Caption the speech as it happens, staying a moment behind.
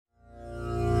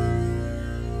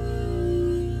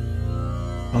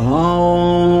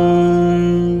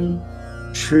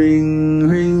Shring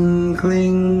ring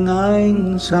kling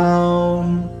ein sao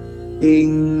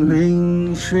ing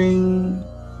ring shring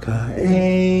ka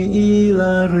e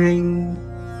la ring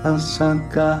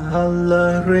asaka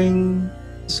ring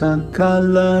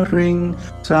sakala ring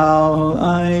sao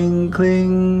ein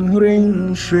kling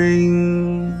ring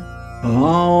shring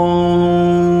Om.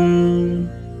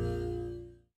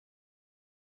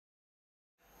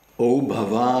 O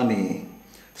Bhavani,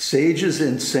 sages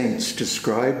and saints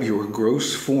describe your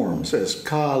gross forms as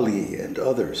Kali and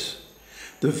others.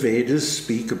 The Vedas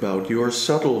speak about your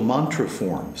subtle mantra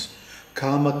forms,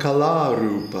 Kama-kala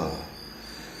Rupa.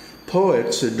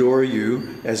 Poets adore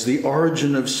you as the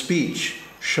origin of speech,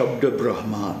 Shabda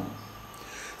Brahman.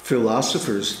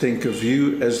 Philosophers think of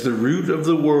you as the root of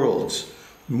the worlds,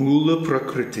 Mula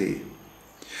Prakriti.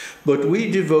 But we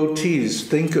devotees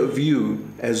think of you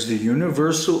as the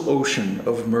universal ocean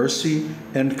of mercy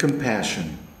and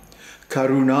compassion,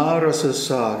 Karuna Rasa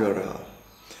Sagara,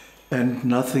 and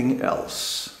nothing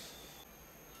else.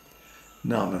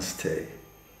 Namaste.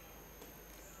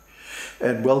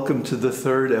 And welcome to the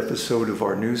third episode of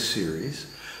our new series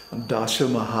on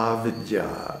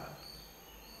Daśa-mahāvidyā.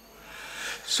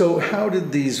 So how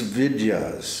did these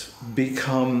vidyas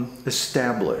become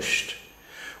established?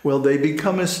 Well, they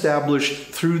become established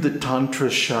through the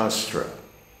Tantra-śāstra.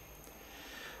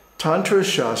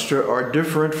 Tantra-śāstra are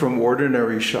different from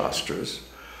ordinary shastras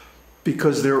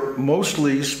because they're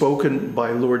mostly spoken by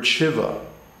Lord Shiva,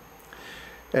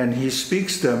 and he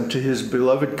speaks them to his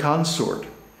beloved consort,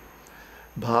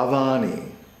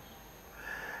 Bhavani.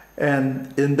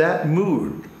 And in that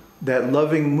mood, that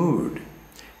loving mood,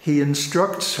 he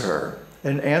instructs her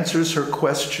and answers her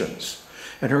questions.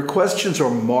 And her questions are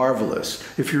marvelous.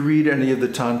 If you read any of the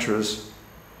Tantras,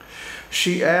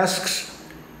 she asks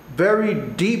very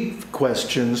deep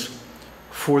questions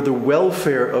for the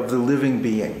welfare of the living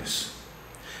beings.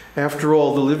 After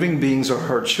all, the living beings are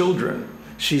her children.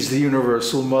 She's the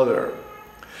universal mother.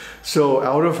 So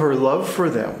out of her love for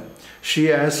them,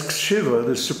 she asks Shiva,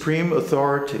 the supreme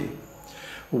authority,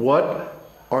 what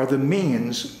are the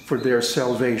means for their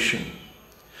salvation?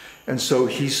 And so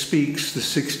he speaks the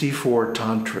 64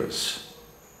 Tantras.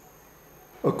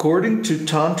 According to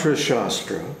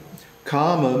Tantra-śāstra,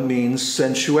 Kama means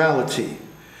sensuality,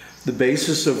 the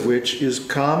basis of which is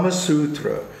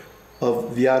Kāma-śāstra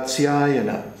of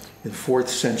Vātsyāyana in 4th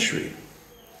century.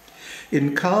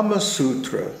 In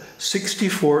Kāma-śāstra,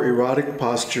 64 erotic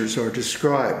postures are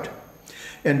described,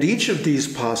 and each of these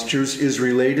postures is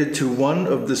related to one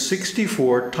of the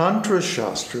 64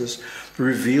 Tantra-śāstras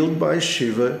revealed by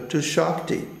Shiva to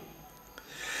Shakti.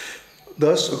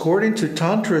 Thus, according to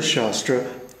Tantra-śāstra,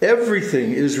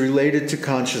 everything is related to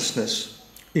consciousness,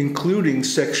 including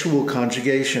sexual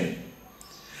conjugation.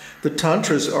 The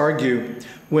Tantras argue,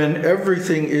 when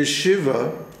everything is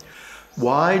Shiva,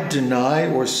 why deny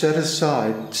or set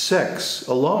aside sex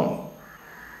alone?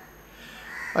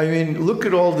 I mean, look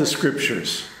at all the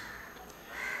scriptures.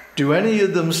 Do any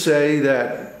of them say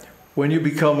that when you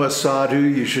become a sadhu,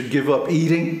 you should give up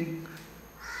eating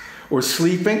or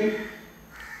sleeping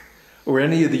or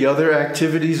any of the other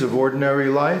activities of ordinary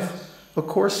life? Of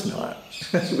course not.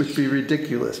 That would be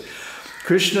ridiculous.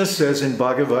 Krishna says in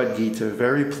Bhagavad Gita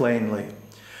very plainly,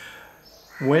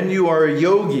 when you are a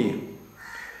yogi,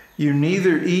 you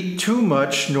neither eat too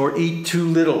much nor eat too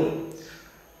little,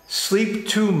 sleep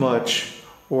too much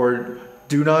or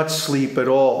do not sleep at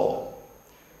all.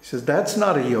 He says that's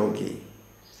not a yogi.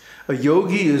 A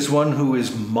yogi is one who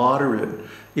is moderate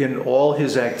in all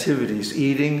his activities,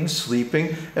 eating,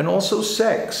 sleeping, and also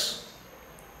sex.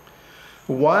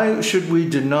 Why should we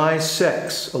deny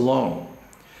sex alone?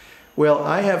 Well,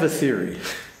 I have a theory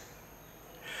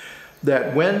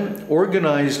that when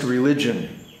organized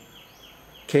religion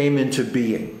came into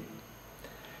being,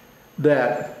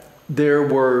 that there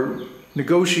were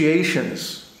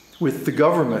negotiations with the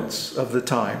governments of the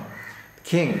time,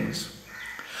 kings,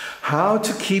 how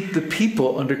to keep the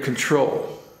people under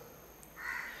control.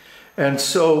 And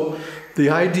so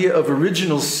the idea of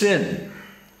original sin,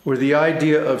 or the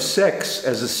idea of sex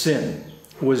as a sin,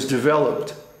 was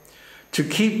developed to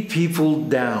keep people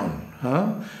down,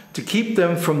 to keep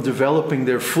them from developing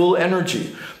their full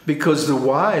energy, because the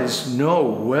wise know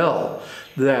well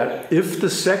that if the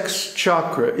sex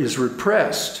chakra is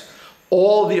repressed,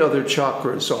 all the other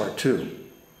chakras are too.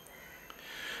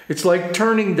 It's like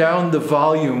turning down the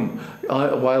volume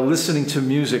while listening to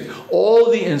music. All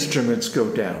the instruments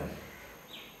go down.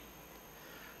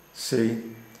 See?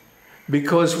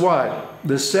 Because what?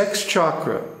 The sex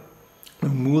chakra, the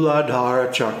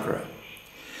Muladhara chakra,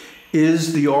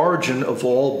 is the origin of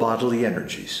all bodily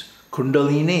energies,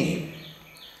 Kundalini.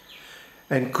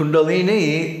 And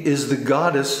Kundalini is the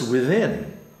goddess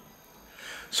within.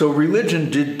 So religion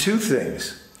did two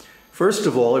things. First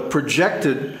of all, it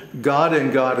projected God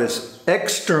and goddess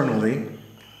externally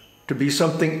to be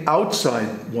something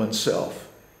outside oneself.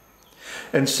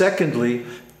 And secondly,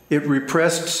 it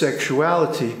repressed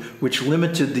sexuality, which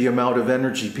limited the amount of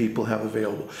energy people have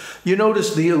available. You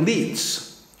notice the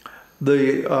elites,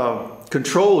 the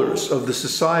controllers of the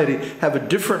society, have a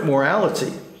different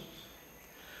morality.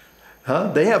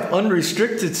 They have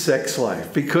unrestricted sex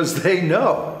life because they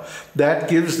know that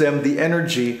gives them the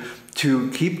energy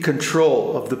to keep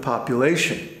control of the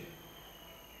population.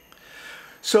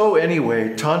 So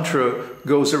anyway, Tantra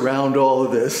goes around all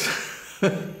of this.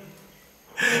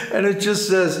 And it just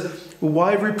says,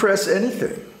 why repress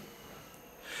anything?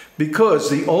 Because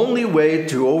the only way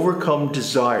to overcome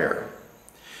desire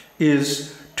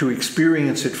is to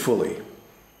experience it fully.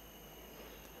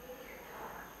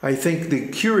 I think the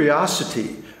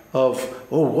curiosity of,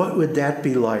 oh, what would that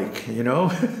be like, you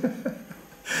know,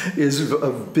 is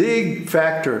a big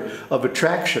factor of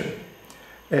attraction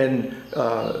and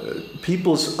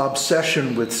people's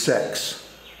obsession with sex.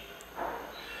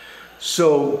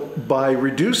 So by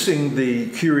reducing the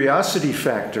curiosity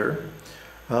factor,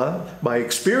 by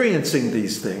experiencing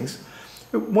these things,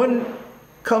 one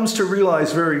comes to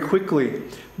realize very quickly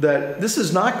that this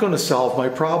is not going to solve my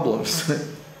problems.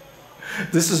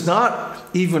 This is not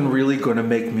even really going to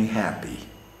make me happy.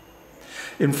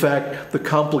 In fact, the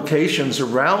complications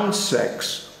around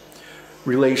sex,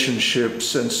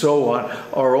 relationships, and so on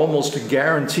are almost a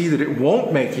guarantee that it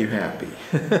won't make you happy.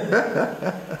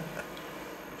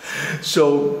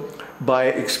 So by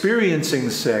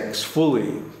experiencing sex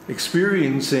fully,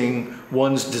 experiencing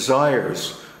one's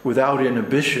desires without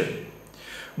inhibition,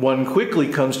 one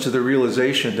quickly comes to the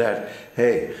realization that,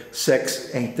 hey,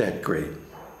 sex ain't that great.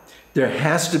 There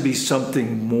has to be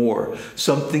something more,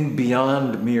 something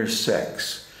beyond mere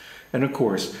sex. And of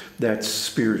course, that's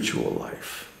spiritual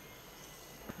life.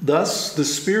 Thus, the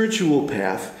spiritual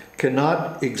path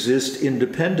cannot exist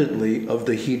independently of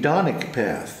the hedonic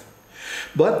path.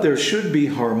 But there should be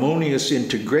harmonious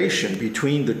integration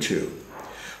between the two.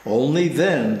 Only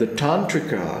then the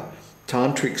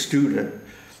tantric student,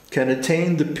 can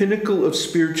attain the pinnacle of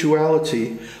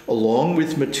spirituality along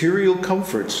with material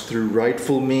comforts through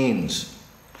rightful means.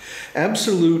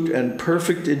 Absolute and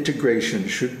perfect integration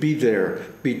should be there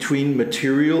between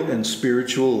material and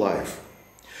spiritual life.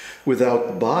 Without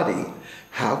the body,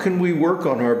 how can we work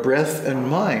on our breath and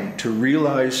mind to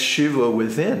realize Shiva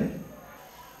within?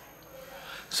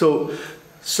 So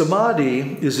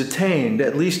samadhi is attained,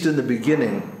 at least in the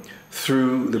beginning,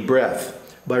 through the breath.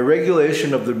 By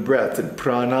regulation of the breath and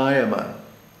pranayama,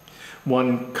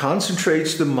 one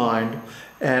concentrates the mind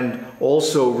and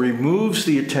also removes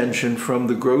the attention from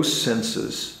the gross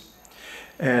senses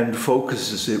and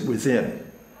focuses it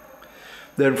within.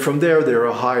 Then from there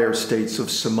are higher states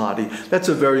of samadhi. That's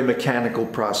a very mechanical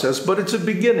process, but it's a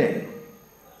beginning.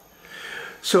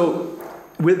 So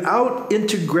without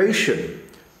integration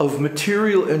of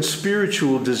material and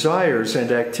spiritual desires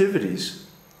and activities,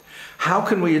 how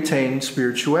can we attain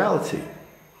spirituality?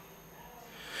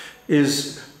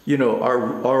 Is,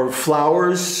 are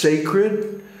flowers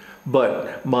sacred,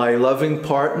 but my loving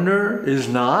partner is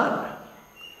not?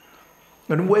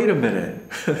 And wait a minute.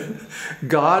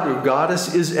 God or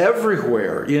goddess is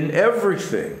everywhere, in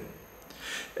everything.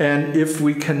 And if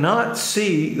we cannot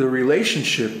see the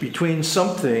relationship between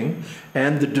something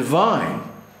and the divine,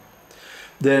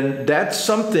 then that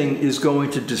something is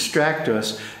going to distract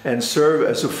us and serve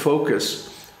as a focus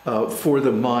for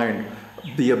the mind,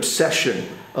 the obsession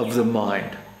of the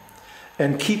mind,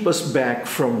 and keep us back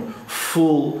from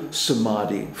full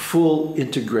samadhi, full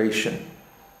integration.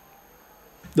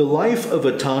 The life of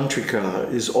a tantrika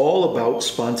is all about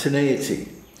spontaneity.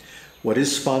 What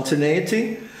is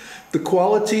spontaneity? The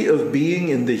quality of being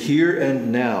in the here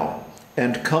and now,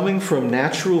 and coming from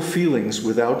natural feelings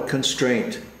without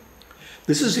constraint.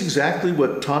 This is exactly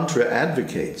what Tantra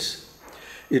advocates.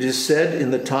 It is said in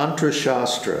the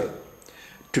Tantra-śāstra,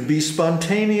 to be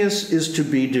spontaneous is to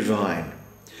be divine.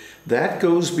 That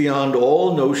goes beyond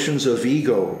all notions of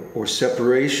ego or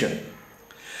separation.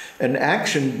 An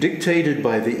action dictated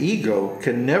by the ego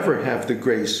can never have the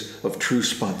grace of true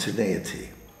spontaneity.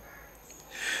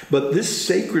 But this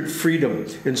sacred freedom,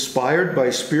 inspired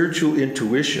by spiritual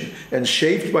intuition and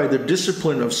shaped by the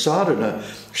discipline of sadhana,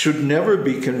 should never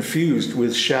be confused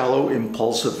with shallow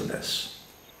impulsiveness.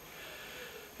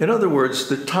 In other words,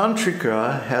 the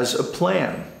tantrika has a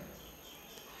plan.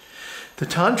 The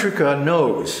tantrika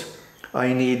knows,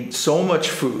 I need so much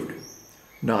food,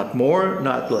 not more,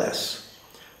 not less.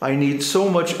 I need so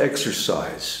much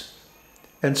exercise.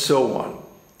 and so on.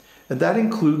 And that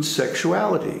includes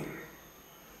sexuality.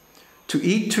 To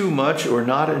eat too much or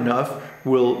not enough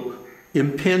will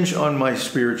impinge on my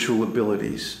spiritual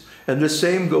abilities. And the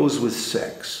same goes with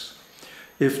sex.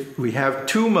 If we have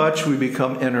too much, we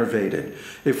become enervated.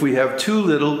 If we have too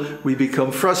little, we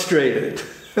become frustrated.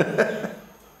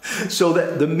 So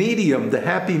that the medium, the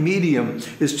happy medium,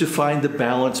 is to find the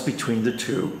balance between the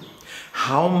two.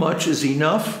 How much is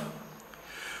enough?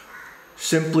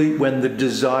 Simply when the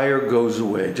desire goes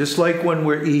away. Just like when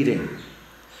we're eating.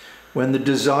 When the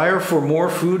desire for more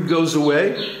food goes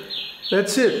away,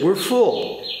 that's it, we're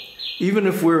full. Even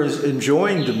if we're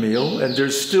enjoying the meal and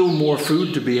there's still more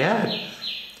food to be had,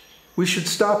 we should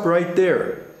stop right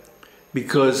there.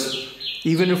 Because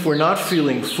even if we're not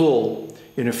feeling full,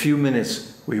 in a few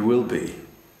minutes we will be.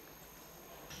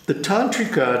 The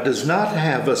Tantrika does not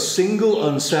have a single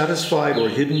unsatisfied or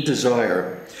hidden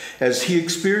desire, as he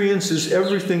experiences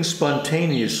everything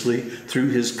spontaneously through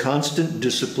his constant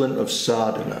discipline of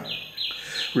sadhana.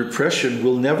 Repression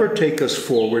will never take us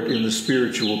forward in the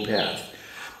spiritual path,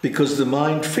 because the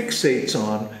mind fixates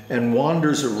on and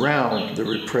wanders around the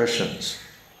repressions.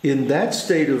 In that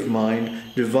state of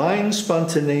mind, divine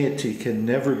spontaneity can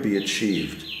never be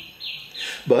achieved.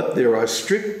 But there are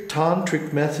strict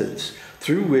tantric methods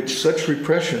through which such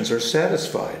repressions are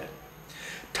satisfied.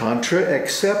 Tantra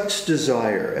accepts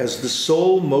desire as the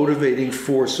sole motivating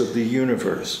force of the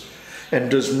universe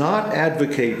and does not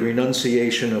advocate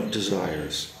renunciation of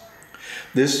desires.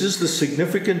 This is the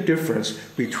significant difference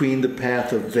between the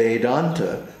path of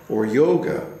Vedanta or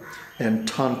yoga and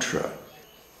Tantra.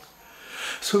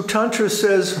 So Tantra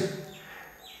says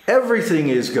everything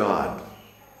is God.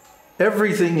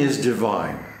 Everything is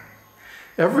divine.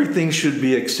 Everything should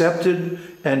be accepted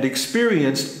and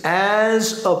experienced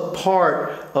as a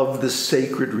part of the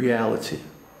sacred reality.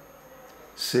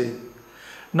 See?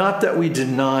 Not that we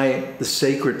deny the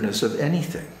sacredness of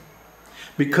anything,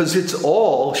 because it's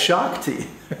all Shakti.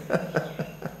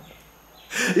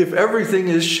 If everything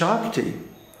is Shakti,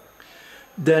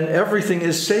 then everything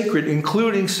is sacred,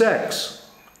 including sex.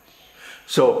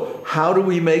 So how do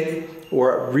we make,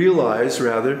 or realize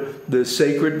rather, the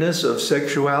sacredness of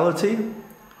sexuality?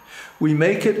 We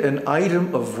make it an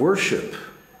item of worship.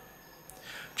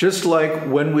 Just like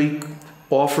when we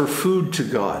offer food to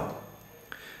God.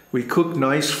 We cook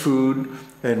nice food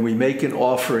and we make an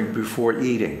offering before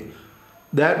eating.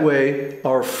 That way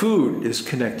our food is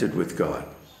connected with God.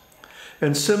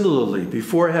 And similarly,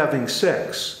 before having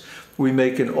sex, we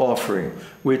make an offering,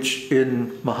 which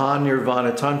in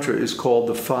Mahanirvana Tantra is called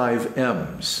the 5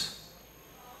 M's.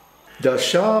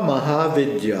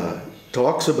 Daśa-mahāvidyā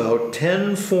talks about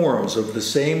 10 forms of the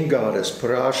same goddess,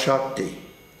 Parashakti,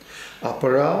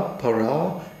 Apara,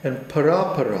 Para, and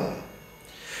Parapara,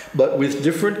 but with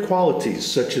different qualities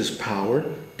such as power,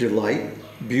 delight,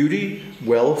 beauty,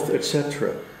 wealth,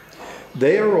 etc.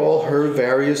 They are all her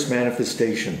various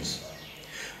manifestations.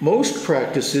 Most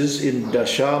practices in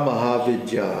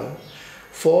Daśa-mahāvidyā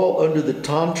fall under the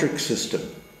tantric system,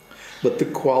 but the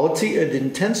quality and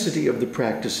intensity of the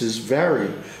practices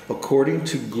vary according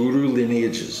to guru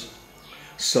lineages.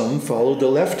 Some follow the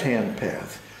left-hand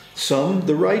path, some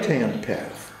the right-hand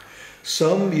path.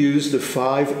 Some use the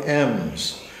 5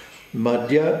 M's,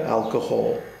 Madhya,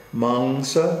 alcohol,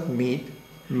 Mangsa, meat,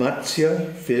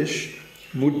 Matsya, fish,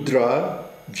 Mudra,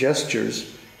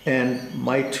 gestures, and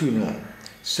Maituna,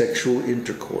 sexual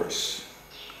intercourse.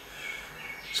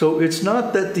 So it's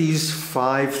not that these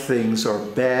 5 things are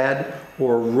bad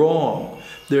or wrong.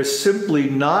 They're simply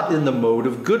not in the mode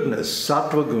of goodness,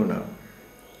 sattva guna.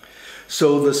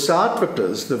 So the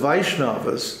Sattvatas, the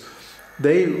Vaishnavas,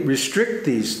 they restrict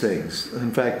these things.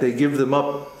 In fact, they give them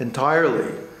up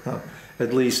entirely,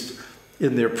 at least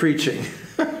in their preaching.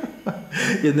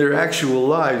 In their actual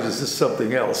lives, this is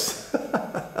something else.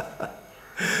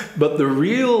 But the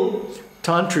real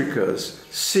Tantrikas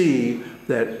see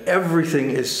that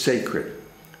everything is sacred,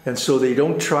 and so they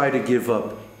don't try to give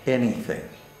up anything.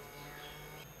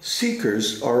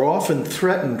 Seekers are often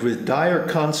threatened with dire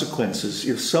consequences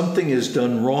if something is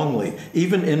done wrongly,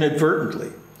 even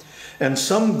inadvertently. And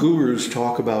some gurus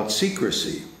talk about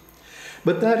secrecy.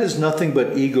 But that is nothing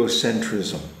but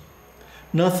egocentrism.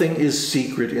 Nothing is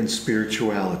secret in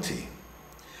spirituality.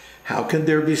 How can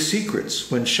there be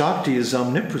secrets when Shakti is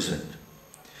omnipresent?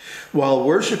 While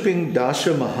worshipping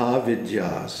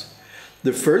Daśa-mahāvidyās,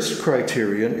 the first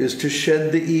criterion is to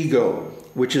shed the ego,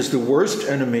 which is the worst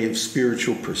enemy of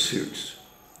spiritual pursuits.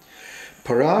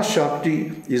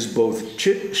 Parashakti is both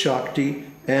Chit Shakti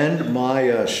and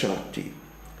Maya Shakti.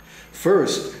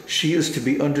 First, she is to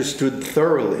be understood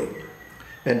thoroughly,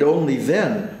 and only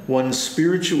then one's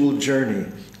spiritual journey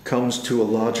comes to a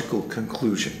logical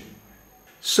conclusion.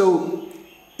 So,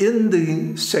 in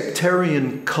the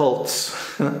sectarian cults,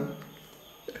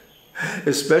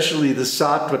 especially the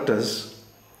Sattvatas,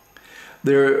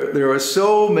 there are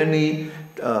so many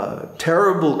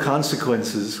terrible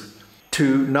consequences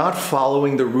to not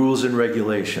following the rules and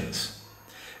regulations.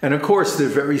 And of course, they're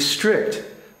very strict.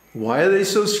 Why are they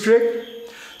so strict?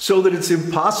 So that it's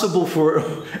impossible for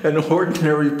an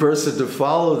ordinary person to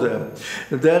follow them.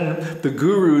 And then the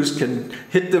gurus can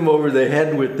hit them over the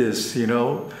head with this,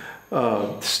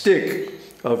 stick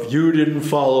of you didn't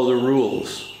follow the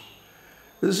rules.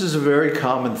 This is a very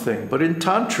common thing. But in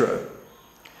Tantra,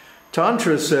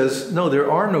 Tantra says, no, there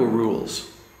are no rules.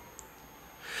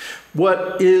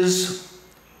 What is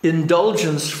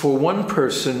indulgence for one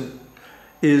person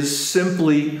is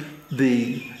simply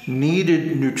the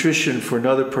needed nutrition for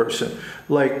another person.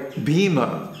 Like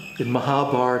Bhima in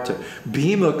Mahabharata.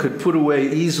 Bhima could put away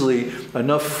easily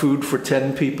enough food for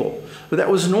 10 people. But that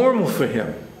was normal for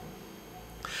him.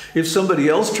 If somebody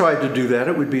else tried to do that,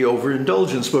 it would be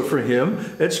overindulgence. But for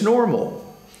him, it's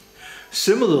normal.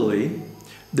 Similarly,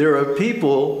 there are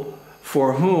people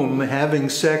for whom having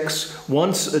sex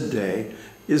once a day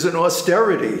is an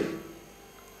austerity.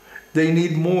 They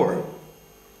need more.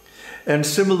 And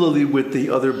similarly with the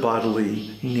other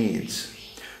bodily needs.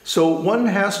 So one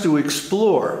has to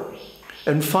explore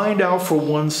and find out for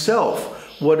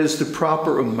oneself what is the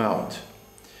proper amount.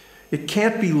 It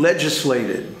can't be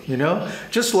legislated,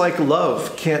 Just like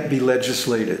love can't be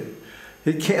legislated.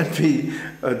 It can't be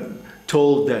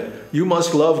told that you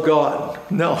must love God.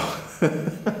 No.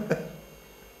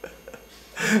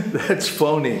 That's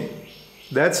phony.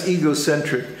 That's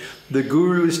egocentric. The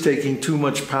guru is taking too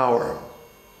much power.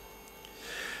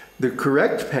 The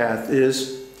correct path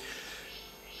is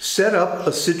set up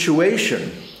a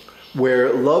situation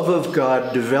where love of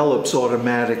God develops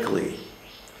automatically.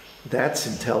 That's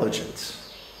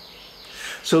intelligence.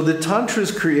 So the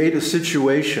Tantras create a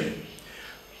situation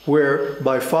where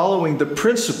by following the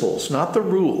principles, not the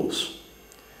rules,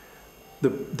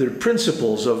 the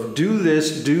principles of do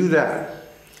this, do that,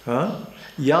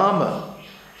 yama,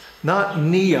 not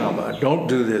niyama, don't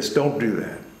do this, don't do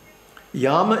that.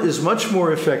 Yama is much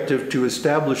more effective to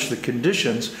establish the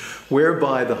conditions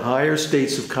whereby the higher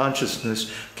states of consciousness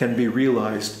can be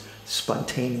realized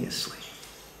spontaneously.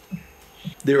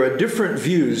 There are different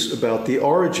views about the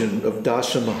origin of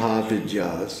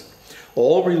Daśa-mahāvidyās,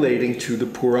 all relating to the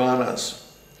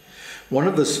Puranas. One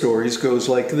of the stories goes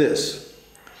like this.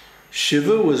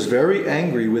 Shiva was very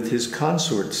angry with his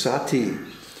consort Sati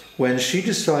when she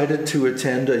decided to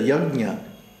attend a yajna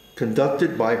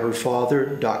conducted by her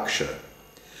father Daksha.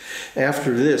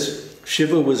 After this,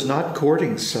 Shiva was not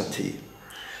courting Sati.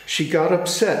 She got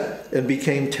upset and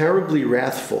became terribly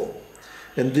wrathful,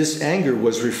 and this anger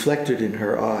was reflected in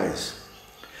her eyes.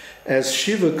 As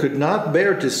Shiva could not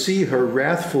bear to see her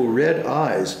wrathful red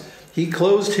eyes, he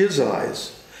closed his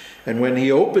eyes, and when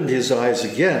he opened his eyes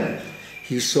again,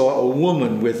 he saw a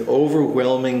woman with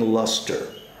overwhelming luster.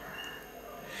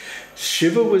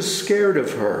 Shiva was scared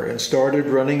of her and started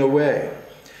running away.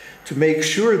 To make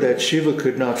sure that Shiva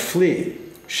could not flee,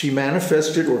 she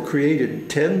manifested or created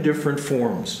 10 different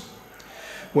forms.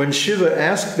 When Shiva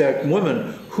asked that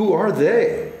woman, "Who are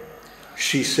they?"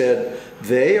 she said,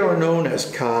 "They are known as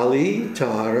Kali,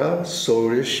 Tara,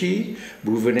 Sorishi,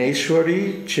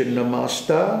 Bhuvaneshwari,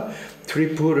 Chinnamasta,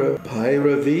 Tripura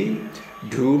Bhairavi,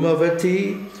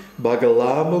 Dhumavati,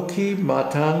 Bagalamukhi,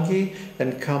 Matangi,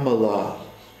 and Kamala."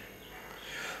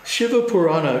 Shiva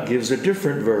Purana gives a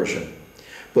different version,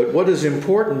 but what is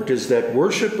important is that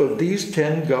worship of these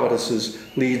 10 goddesses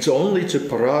leads only to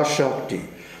Parashakti,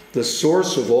 the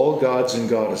source of all gods and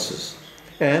goddesses,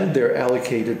 and their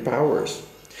allocated powers.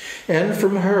 And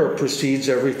from her proceeds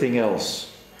everything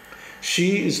else.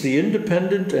 She is the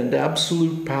independent and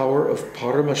absolute power of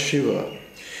Paramashiva,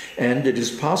 and it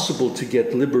is possible to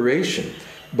get liberation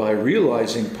by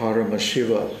realizing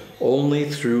Paramashiva only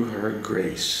through her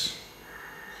grace.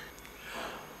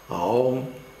 Aum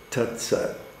Tat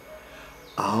Sat.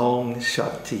 Aum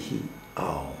Shakti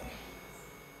Aum.